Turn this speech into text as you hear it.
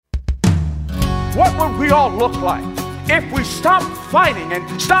what would we all look like if we stopped fighting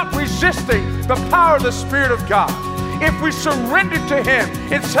and stopped resisting the power of the Spirit of God? If we surrendered to Him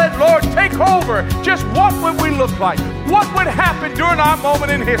and said, Lord, take over, just what would we look like? What would happen during our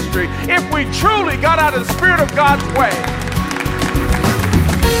moment in history if we truly got out of the Spirit of God's way?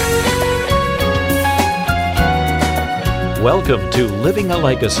 Welcome to Living a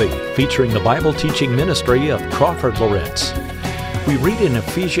Legacy, featuring the Bible teaching ministry of Crawford Loritts. We read in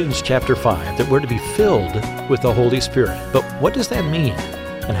Ephesians chapter 5 that we're to be filled with the Holy Spirit. But what does that mean?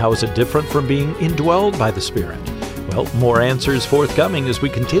 And how is it different from being indwelled by the Spirit? Well, more answers forthcoming as we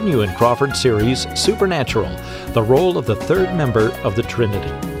continue in Crawford's series, Supernatural, the role of the third member of the Trinity.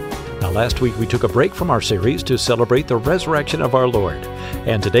 Now, last week we took a break from our series to celebrate the resurrection of our Lord.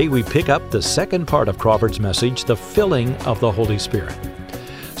 And today we pick up the second part of Crawford's message, the filling of the Holy Spirit.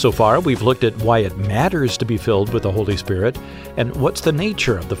 So far, we've looked at why it matters to be filled with the Holy Spirit and what's the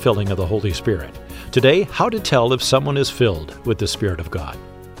nature of the filling of the Holy Spirit. Today, how to tell if someone is filled with the Spirit of God.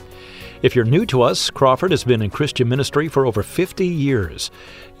 If you're new to us, Crawford has been in Christian ministry for over 50 years.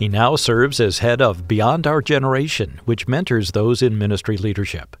 He now serves as head of Beyond Our Generation, which mentors those in ministry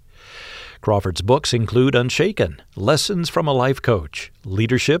leadership. Crawford's books include Unshaken, Lessons from a Life Coach,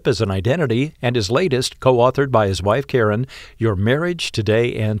 Leadership as an Identity, and his latest, co-authored by his wife Karen, Your Marriage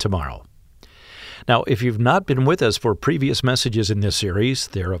Today and Tomorrow. Now, if you've not been with us for previous messages in this series,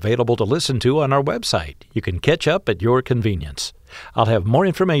 they're available to listen to on our website. You can catch up at your convenience. I'll have more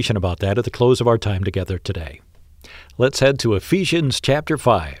information about that at the close of our time together today. Let's head to Ephesians chapter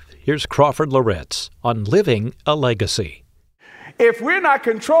 5. Here's Crawford Loritts on Living a Legacy. If we're not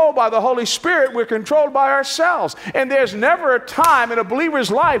controlled by the Holy Spirit, we're controlled by ourselves. And there's never a time in a believer's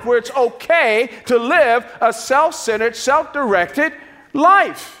life where it's okay to live a self-centered, self-directed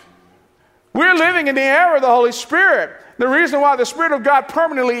life. We're living in the era of the Holy Spirit. The reason why the Spirit of God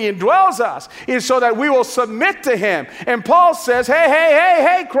permanently indwells us is so that we will submit to Him. And Paul says,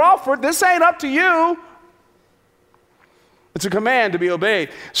 hey, Crawford, this ain't up to you. It's a command to be obeyed.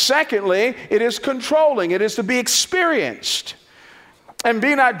 Secondly, it is controlling. It is to be experienced. And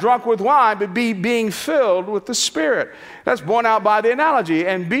be not drunk with wine, but be being filled with the Spirit. That's borne out by the analogy.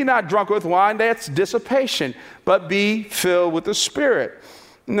 And be not drunk with wine, that's dissipation, but be filled with the Spirit.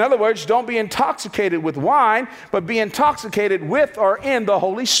 In other words, don't be intoxicated with wine, but be intoxicated with or in the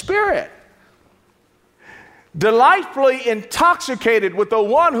Holy Spirit. Delightfully intoxicated with the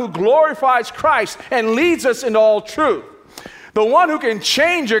one who glorifies Christ and leads us into all truth. The one who can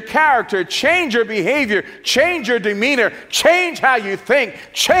change your character, change your behavior, change your demeanor, change how you think,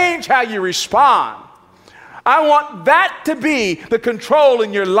 change how you respond. I want that to be the control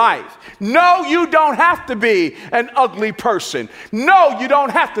in your life. No, you don't have to be an ugly person. No, you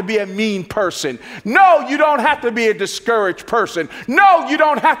don't have to be a mean person. No, you don't have to be a discouraged person. No, you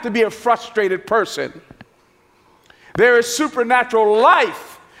don't have to be a frustrated person. There is supernatural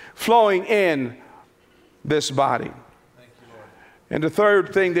life flowing in this body. And the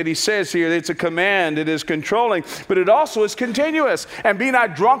third thing that he says here, it's a command, it is controlling, but it also is continuous. And be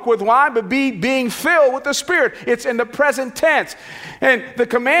not drunk with wine, but be being filled with the Spirit. It's in the present tense. And the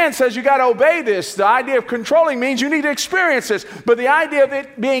command says you got to obey this. The idea of controlling means you need to experience this. But the idea of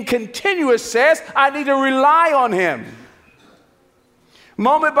it being continuous says I need to rely on Him.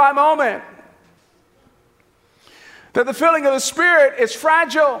 Moment by moment. That the filling of the Spirit is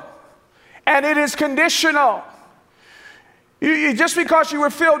fragile and it is conditional. Just because you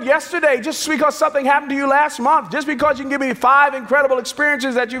were filled yesterday, just because something happened to you last month, just because you can give me 5 incredible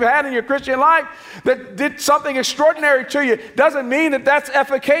experiences that you've had in your Christian life that did something extraordinary to you, doesn't mean that that's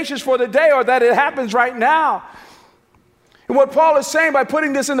efficacious for the day or that it happens right now. And what Paul is saying by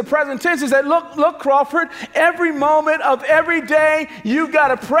putting this in the present tense is that, look, Crawford, every moment of every day, you've got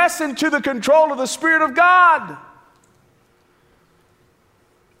to press into the control of the Spirit of God.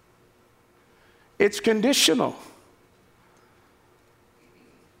 It's conditional.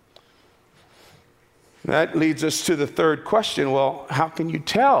 That leads us to the third question. Well, how can you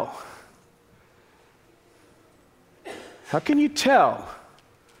tell? How can you tell?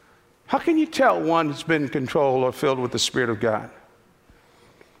 How can you tell one has been controlled or filled with the Spirit of God?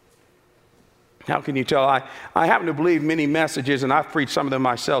 How can you tell? I happen to believe many messages, and I've preached some of them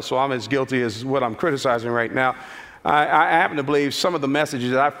myself, so I'm as guilty as what I'm criticizing right now. I happen to believe some of the messages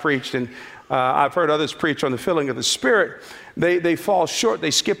that I've preached, and I've heard others preach on the filling of the Spirit, they fall short.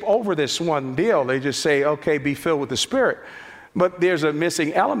 They skip over this one deal. They just say, okay, be filled with the Spirit. But there's a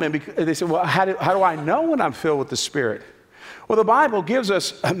missing element. Because they say, well, how do I know when I'm filled with the Spirit? Well, the Bible gives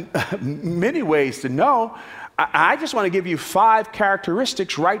us many ways to know. I just want to give you 5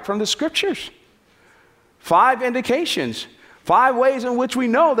 characteristics right from the Scriptures. 5 indications. 5 ways in which we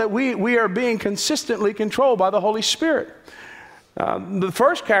know that we are being consistently controlled by the Holy Spirit. The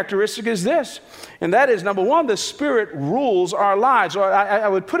first characteristic is this, and that is, number 1, the Spirit rules our lives. Or I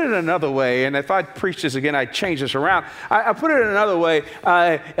would put it in another way, and if I preach this again, I'd change this around. I put it in another way.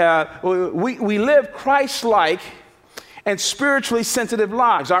 We live Christ-like and spiritually sensitive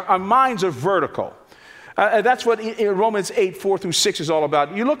lives. Our minds are vertical. That's what Romans 8, 4 through 6 is all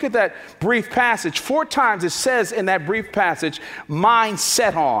about. You look at that brief passage, 4 times it says in that brief passage, mind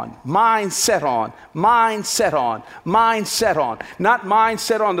set on, mind set on, mind set on, mind set on. Not mind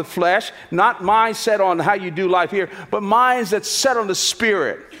set on the flesh, not mind set on how you do life here, but minds that's set on the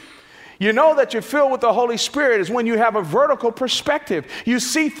Spirit. You know that you're filled with the Holy Spirit is when you have a vertical perspective. You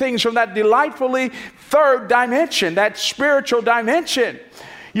see things from that delightfully third dimension, that spiritual dimension.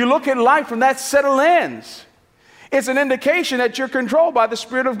 You look at life from that set of lens. It's an indication that you're controlled by the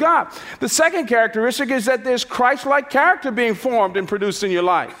Spirit of God. The second characteristic is that there's Christ-like character being formed and produced in your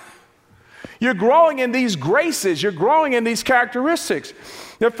life. You're growing in these graces. You're growing in these characteristics.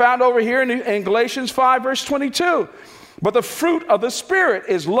 They're found over here in Galatians 5, verse 22. But the fruit of the Spirit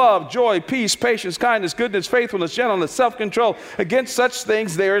is love, joy, peace, patience, kindness, goodness, faithfulness, gentleness, self-control. Against such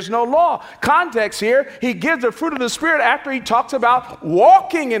things there is no law. Context here, he gives the fruit of the Spirit after he talks about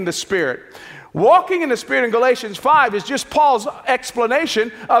walking in the Spirit. Walking in the Spirit in Galatians 5 is just Paul's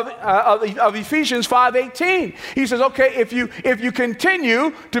explanation of Ephesians 5:18. He says, okay, if you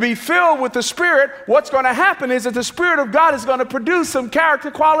continue to be filled with the Spirit, what's going to happen is that the Spirit of God is going to produce some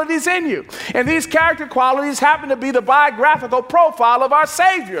character qualities in you. And these character qualities happen to be the biographical profile of our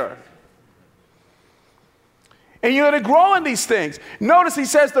Savior. And you're going to grow in these things. Notice he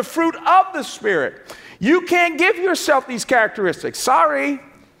says the fruit of the Spirit. You can't give yourself these characteristics. Sorry.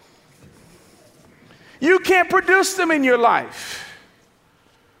 You can't produce them in your life.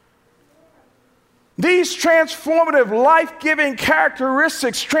 These transformative, life-giving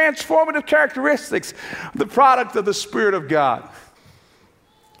characteristics, the product of the Spirit of God.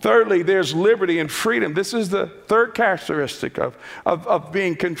 Thirdly, there's liberty and freedom. This is the third characteristic of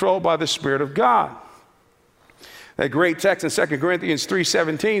being controlled by the Spirit of God. That great text in 2 Corinthians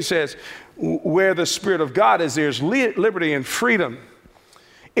 3:17 says, where the Spirit of God is, there's liberty and freedom.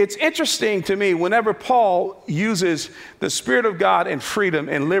 It's interesting to me whenever Paul uses the Spirit of God and freedom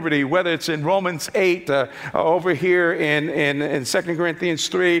and liberty, whether it's in Romans 8, over here in 2 Corinthians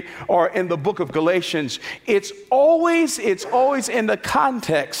 3, or in the book of Galatians, it's always in the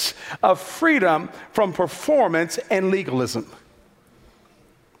context of freedom from performance and legalism.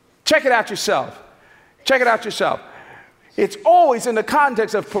 Check it out yourself. Check it out yourself. It's always in the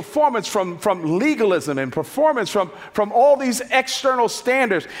context of performance from legalism and performance from all these external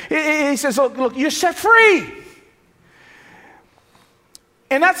standards. He says, look, you're set free.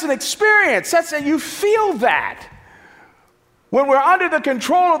 And that's an experience. You feel that. When we're under the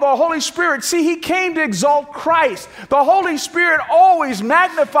control of the Holy Spirit, see, he came to exalt Christ. The Holy Spirit always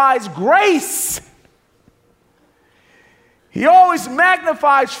magnifies grace. He always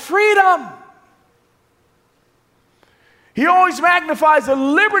magnifies freedom. He always magnifies the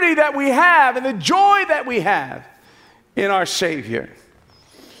liberty that we have and the joy that we have in our Savior.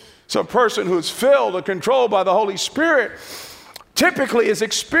 So a person who's filled or controlled by the Holy Spirit typically is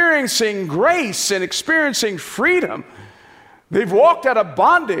experiencing grace and experiencing freedom. They've walked out of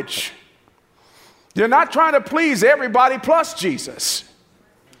bondage. They're not trying to please everybody plus Jesus.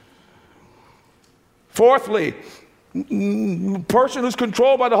 Fourthly, a person who's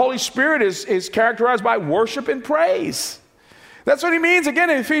controlled by the Holy Spirit is characterized by worship and praise. That's what he means again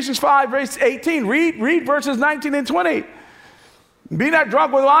in Ephesians 5, verse 18. Read verses 19 and 20. Be not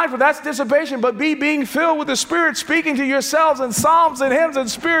drunk with wine, for that's dissipation, but be being filled with the Spirit, speaking to yourselves in psalms and hymns and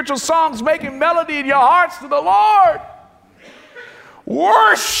spiritual songs, making melody in your hearts to the Lord.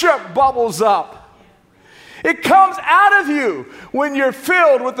 Worship bubbles up. It comes out of you when you're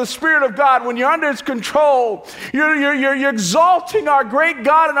filled with the Spirit of God, when you're under its control. You're exalting our great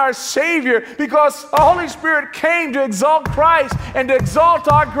God and our Savior because the Holy Spirit came to exalt Christ and to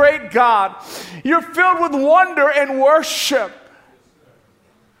exalt our great God. You're filled with wonder and worship.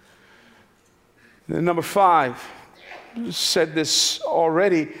 And number 5, I said this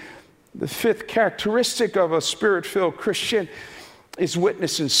already, the fifth characteristic of a Spirit-filled Christian is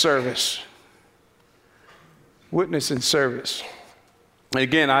witness and service. Witness and service. And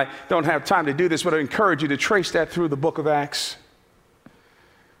again, I don't have time to do this, but I encourage you to trace that through the book of Acts.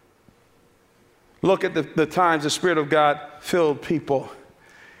 Look at the times the Spirit of God filled people,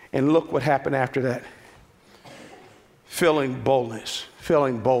 and look what happened after that. Filling boldness,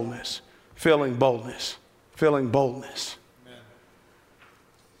 filling boldness, filling boldness, filling boldness. Amen.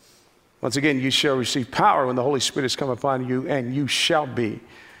 Once again, you shall receive power when the Holy Spirit has come upon you, and you shall be.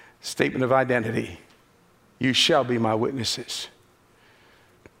 Statement of identity. You shall be my witnesses.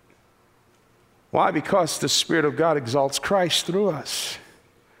 Why? Because the Spirit of God exalts Christ through us.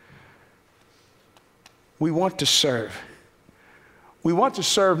 We want to serve. We want to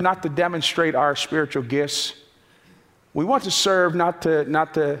serve not to demonstrate our spiritual gifts. We want to serve not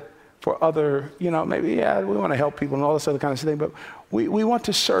to for other, maybe, we want to help people and all this other kind of thing, but we want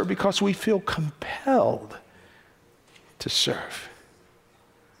to serve because we feel compelled to serve.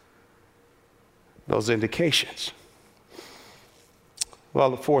 Those indications.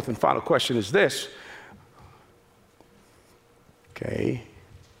 Well, the fourth and final question is this. Okay,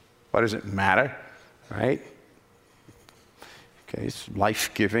 why does it matter, right? Okay, it's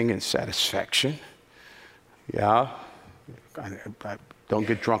life-giving and satisfaction. Yeah, I don't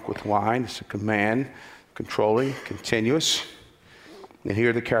get drunk with wine. It's a command, controlling, continuous. And here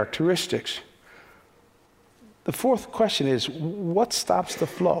are the characteristics. The fourth question is, what stops the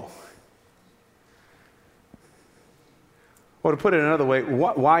flow? Or to put it another way,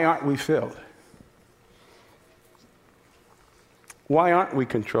 why aren't we filled? Why aren't we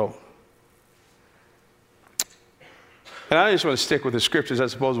controlled? And I just want to stick with the scriptures. I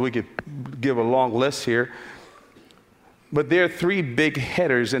suppose we could give a long list here. But there are three big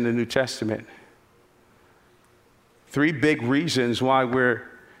headers in the New Testament. Three big reasons why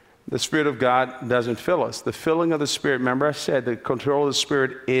the Spirit of God doesn't fill us. The filling of the Spirit, remember I said the control of the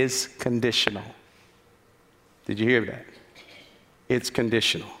Spirit is conditional. Did you hear that? It's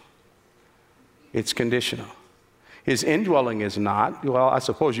conditional. It's conditional. His indwelling is not. Well, I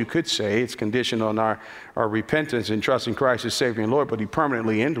suppose you could say it's conditional on our repentance and trusting Christ as Savior and Lord, but He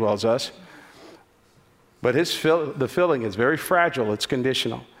permanently indwells us. But the filling is very fragile. It's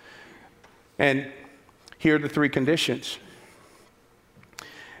conditional. And here are the three conditions.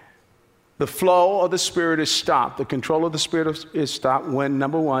 The flow of the Spirit is stopped. The control of the Spirit is stopped when,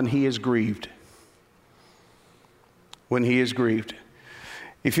 number one, He is grieved. When He is grieved.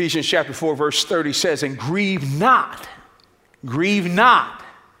 Ephesians chapter 4, verse 30 says, and grieve not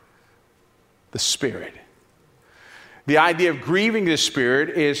the Spirit. The idea of grieving the Spirit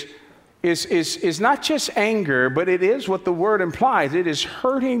is not just anger, but it is what the word implies. It is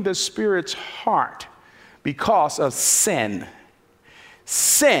hurting the Spirit's heart because of sin.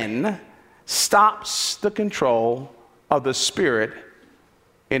 Sin stops the control of the Spirit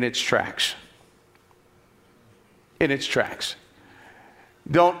in its tracks. In its tracks.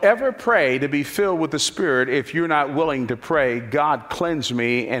 Don't ever pray to be filled with the Spirit if you're not willing to pray, God, cleanse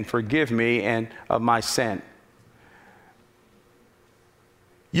me and forgive me and of my sin.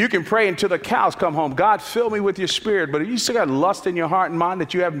 You can pray until the cows come home. God, fill me with your Spirit. But if you still got lust in your heart and mind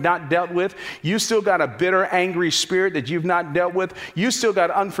that you have not dealt with, you still got a bitter, angry spirit that you've not dealt with, you still got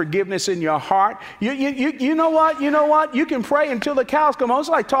unforgiveness in your heart, you know what? You can pray until the cows come home. It's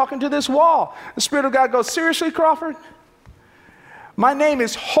like talking to this wall. The Spirit of God goes, seriously, Crawford? My name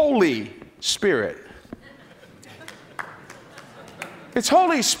is Holy Spirit. It's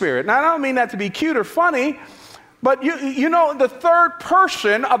Holy Spirit. Now, I don't mean that to be cute or funny, but you know the third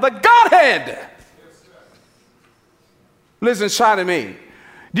person of the Godhead lives inside of me.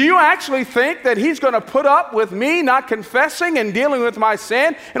 Do you actually think that He's going to put up with me not confessing and dealing with my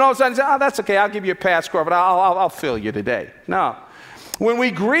sin and all of a sudden say, oh, that's okay, I'll give you a pass, Crawford, I'll fill you today? No. When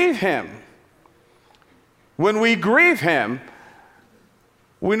we grieve Him,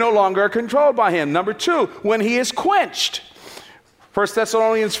 we no longer are controlled by Him. Number two, when He is quenched. 1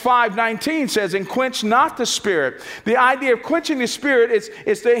 Thessalonians 5:19 says, and quench not the Spirit. The idea of quenching the Spirit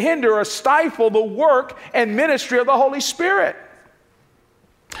is to hinder or stifle the work and ministry of the Holy Spirit.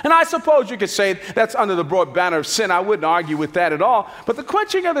 And I suppose you could say that's under the broad banner of sin. I wouldn't argue with that at all. But the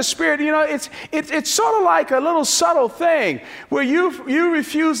quenching of the Spirit, it's sort of like a little subtle thing where you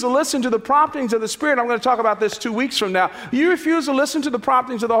refuse to listen to the promptings of the Spirit. I'm going to talk about this 2 weeks from now. You refuse to listen to the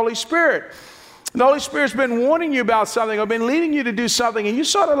promptings of the Holy Spirit. The Holy Spirit's been warning you about something or been leading you to do something, and you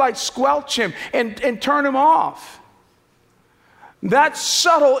sort of like squelch Him and turn Him off. That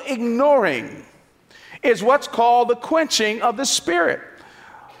subtle ignoring is what's called the quenching of the Spirit.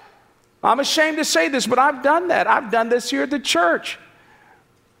 I'm ashamed to say this, but I've done that. I've done this here at the church.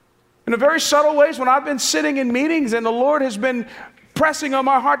 In a very subtle ways, when I've been sitting in meetings and the Lord has been pressing on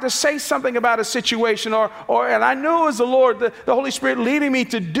my heart to say something about a situation, and I knew it was the Lord, the Holy Spirit leading me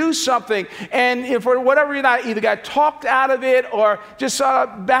to do something, and if for whatever reason I either got talked out of it or just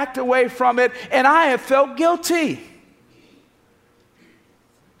backed away from it, and I have felt guilty.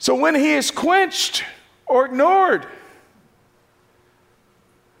 So when He is quenched or ignored,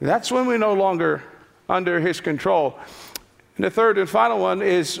 that's when we're no longer under His control. And the third and final one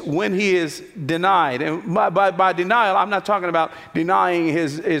is when he is denied. And by denial, I'm not talking about denying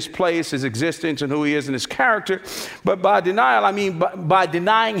his place, his existence, and who he is and his character. But by denial, I mean by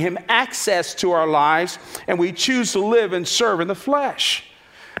denying him access to our lives, and we choose to live and serve in the flesh.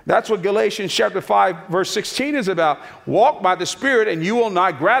 That's what Galatians chapter 5, verse 16 is about. Walk by the Spirit, and you will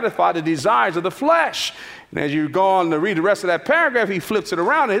not gratify the desires of the flesh. And as you go on to read the rest of that paragraph, he flips it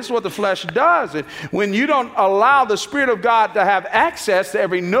around. And this is what the flesh does. And when you don't allow the Spirit of God to have access to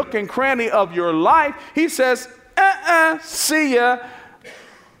every nook and cranny of your life, he says, see ya.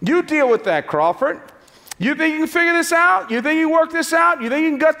 You deal with that, Crawford. You think you can figure this out? You think you can work this out? You think you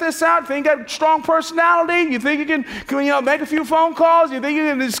can gut this out? You think you got a strong personality? You think you can make a few phone calls? You think you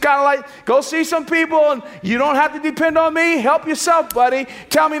can just kind of like go see some people and you don't have to depend on me? Help yourself, buddy.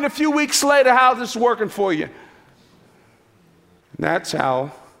 Tell me in a few weeks later how this is working for you. And that's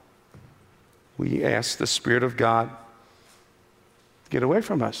how we ask the Spirit of God to get away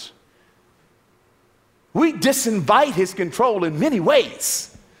from us. We disinvite his control in many ways.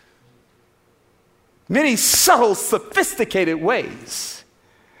 Many subtle, sophisticated ways.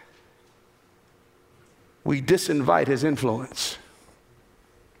 We disinvite his influence.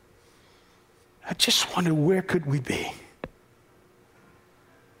 I just wonder, where could we be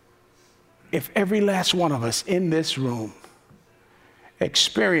if every last one of us in this room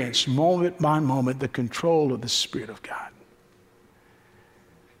experienced moment by moment the control of the Spirit of God?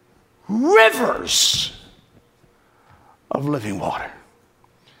 Rivers of living water.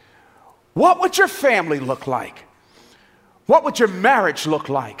 What would your family look like? What would your marriage look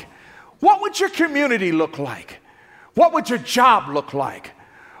like? What would your community look like? What would your job look like?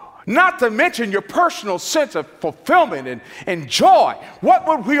 Not to mention your personal sense of fulfillment and joy. What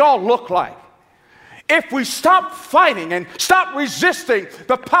would we all look like if we stopped fighting and stopped resisting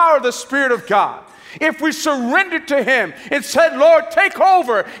the power of the Spirit of God? If we surrendered to him and said, Lord, take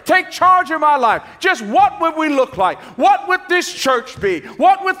over, take charge of my life, just what would we look like? What would this church be?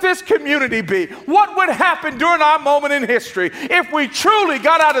 What would this community be? What would happen during our moment in history if we truly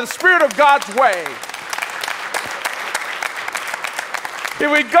got out of the Spirit of God's way? If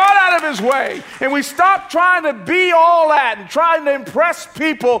we got out of his way and we stopped trying to be all that and trying to impress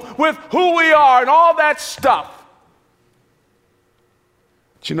people with who we are and all that stuff.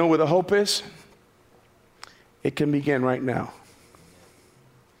 Do you know where the hope is? It can begin right now.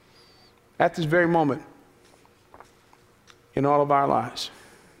 At this very moment in all of our lives.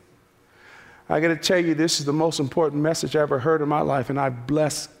 I got to tell you, this is the most important message I ever heard in my life, and I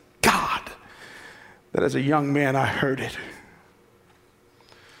bless God that as a young man I heard it.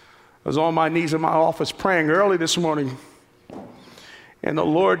 I was on my knees in my office praying early this morning, and the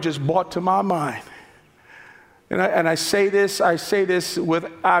Lord just brought to my mind. And I say this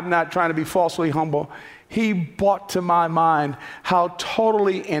with, I'm not trying to be falsely humble. He brought to my mind how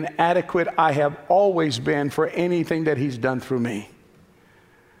totally inadequate I have always been for anything that he's done through me.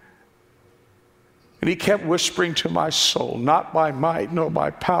 And he kept whispering to my soul, not by might nor by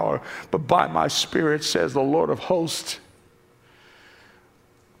power, but by my Spirit, says the Lord of hosts.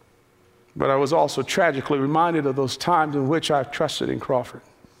 But I was also tragically reminded of those times in which I've trusted in Crawford.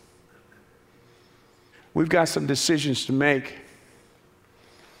 We've got some decisions to make.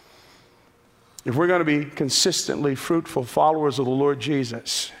 If we're going to be consistently fruitful followers of the Lord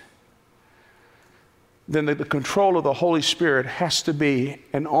Jesus, then the control of the Holy Spirit has to be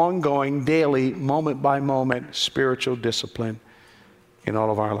an ongoing, daily, moment-by-moment spiritual discipline in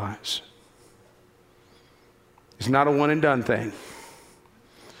all of our lives. It's not a one-and-done thing,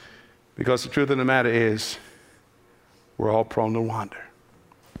 because the truth of the matter is, we're all prone to wander.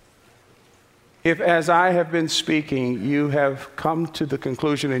 If, as I have been speaking, you have come to the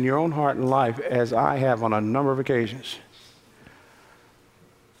conclusion in your own heart and life, as I have on a number of occasions,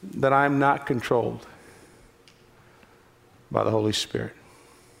 that I'm not controlled by the Holy Spirit.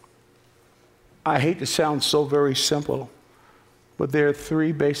 I hate to sound so very simple, but there are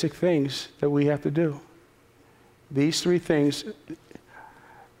three basic things that we have to do. These three things,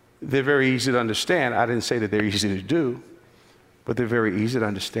 they're very easy to understand. I didn't say that they're easy to do, but they're very easy to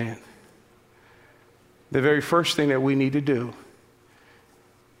understand. The very first thing that we need to do,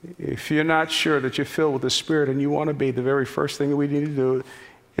 if you're not sure that you're filled with the Spirit and you want to be, the very first thing that we need to do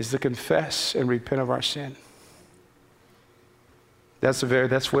is to confess and repent of our sin. That's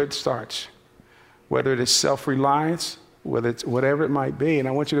where it starts. Whether it is self-reliance, whether it's whatever it might be. And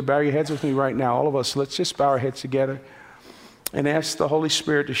I want you to bow your heads with me right now. All of us, let's just bow our heads together and ask the Holy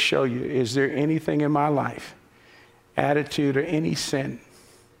Spirit to show you, is there anything in my life, attitude or any sin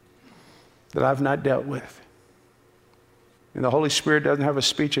that I've not dealt with? And the Holy Spirit doesn't have a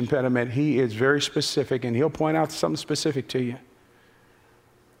speech impediment. He is very specific, and he'll point out something specific to you.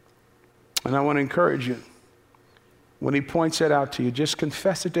 And I want to encourage you, when he points that out to you, just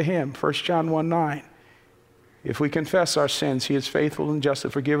confess it to him. 1 John 1:9. If we confess our sins, he is faithful and just to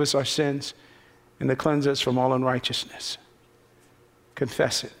forgive us our sins and to cleanse us from all unrighteousness.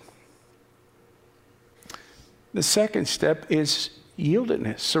 Confess it. The second step is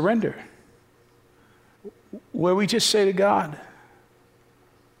yieldedness, surrender, where we just say to God,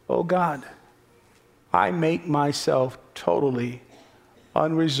 oh God, I make myself totally,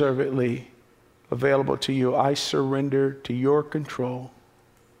 unreservedly available to you. I surrender to your control.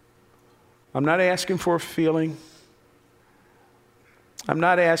 I'm not asking for a feeling. I'm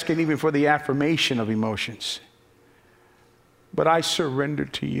not asking even for the affirmation of emotions. But I surrender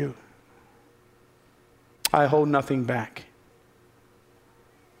to you. I hold nothing back.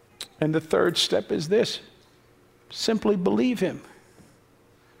 And the third step is this: simply believe him.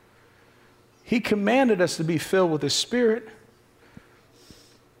 He commanded us to be filled with his Spirit.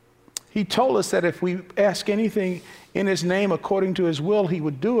 He told us that if we ask anything in his name according to his will, he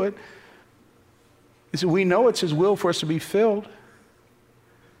would do it. He said, we know it's his will for us to be filled.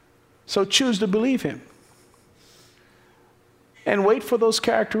 So choose to believe him. And wait for those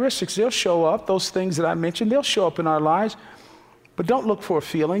characteristics. They'll show up. Those things that I mentioned, they'll show up in our lives. But don't look for a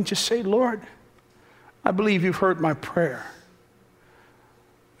feeling. Just say, Lord, I believe you've heard my prayer.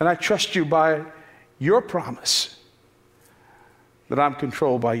 And I trust you by your promise that I'm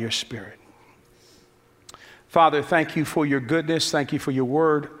controlled by your Spirit. Father, thank you for your goodness. Thank you for your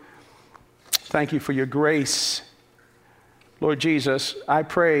word. Thank you for your grace. Lord Jesus, I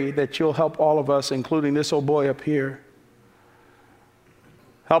pray that you'll help all of us, including this old boy up here.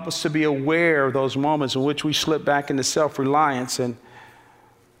 Help us to be aware of those moments in which we slip back into self-reliance and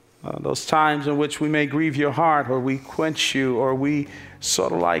those times in which we may grieve your heart, or we quench you, or we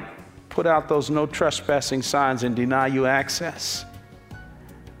sort of like put out those no trespassing signs and deny you access.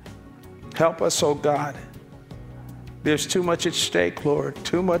 Help us, oh God. There's too much at stake, Lord,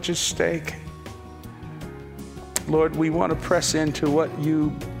 too much at stake. Lord, we want to press into what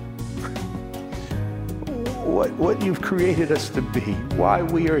you've created us to be, why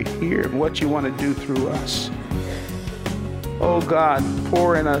we are here, and what you want to do through us. Oh God,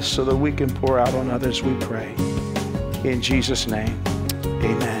 pour in us so that we can pour out on others, we pray. In Jesus' name,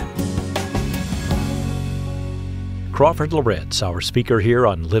 amen. Crawford Loritts, our speaker here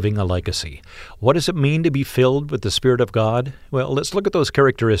on Living a Legacy. What does it mean to be filled with the Spirit of God? Well, let's look at those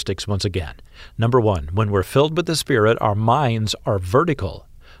characteristics once again. Number one, when we're filled with the Spirit, our minds are vertical.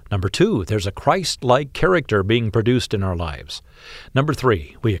 Number two, there's a Christ-like character being produced in our lives. Number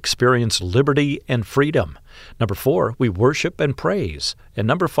three, we experience liberty and freedom. Number four, we worship and praise. And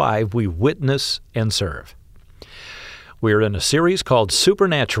number five, we witness and serve. We're in a series called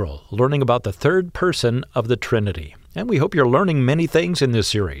Supernatural, learning about the third person of the Trinity. And we hope you're learning many things in this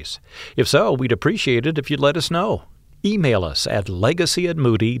series. If so, we'd appreciate it if you'd let us know. Email us at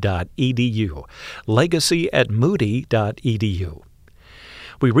legacy@moody.edu. legacy@moody.edu.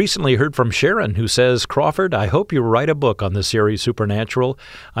 We recently heard from Sharon, who says, Crawford, I hope you write a book on the series Supernatural.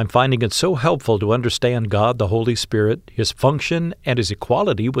 I'm finding it so helpful to understand God the Holy Spirit, His function, and His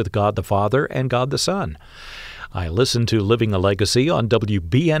equality with God the Father and God the Son. I listen to Living a Legacy on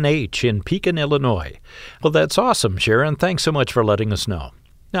WBNH in Pekin, Illinois. Well, that's awesome, Sharon. Thanks so much for letting us know.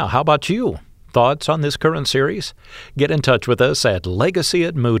 Now, how about you? Thoughts on this current series? Get in touch with us at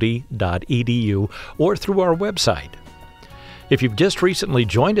legacy@moody.edu or through our website. If you've just recently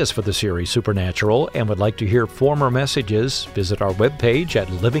joined us for the series Supernatural and would like to hear former messages, visit our webpage at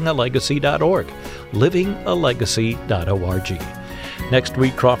livingalegacy.org, livingalegacy.org. Next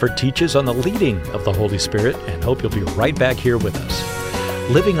week, Crawford teaches on the leading of the Holy Spirit, and hope you'll be right back here with us.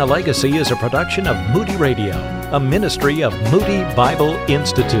 Living a Legacy is a production of Moody Radio, a ministry of Moody Bible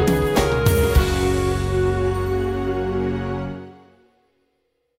Institute.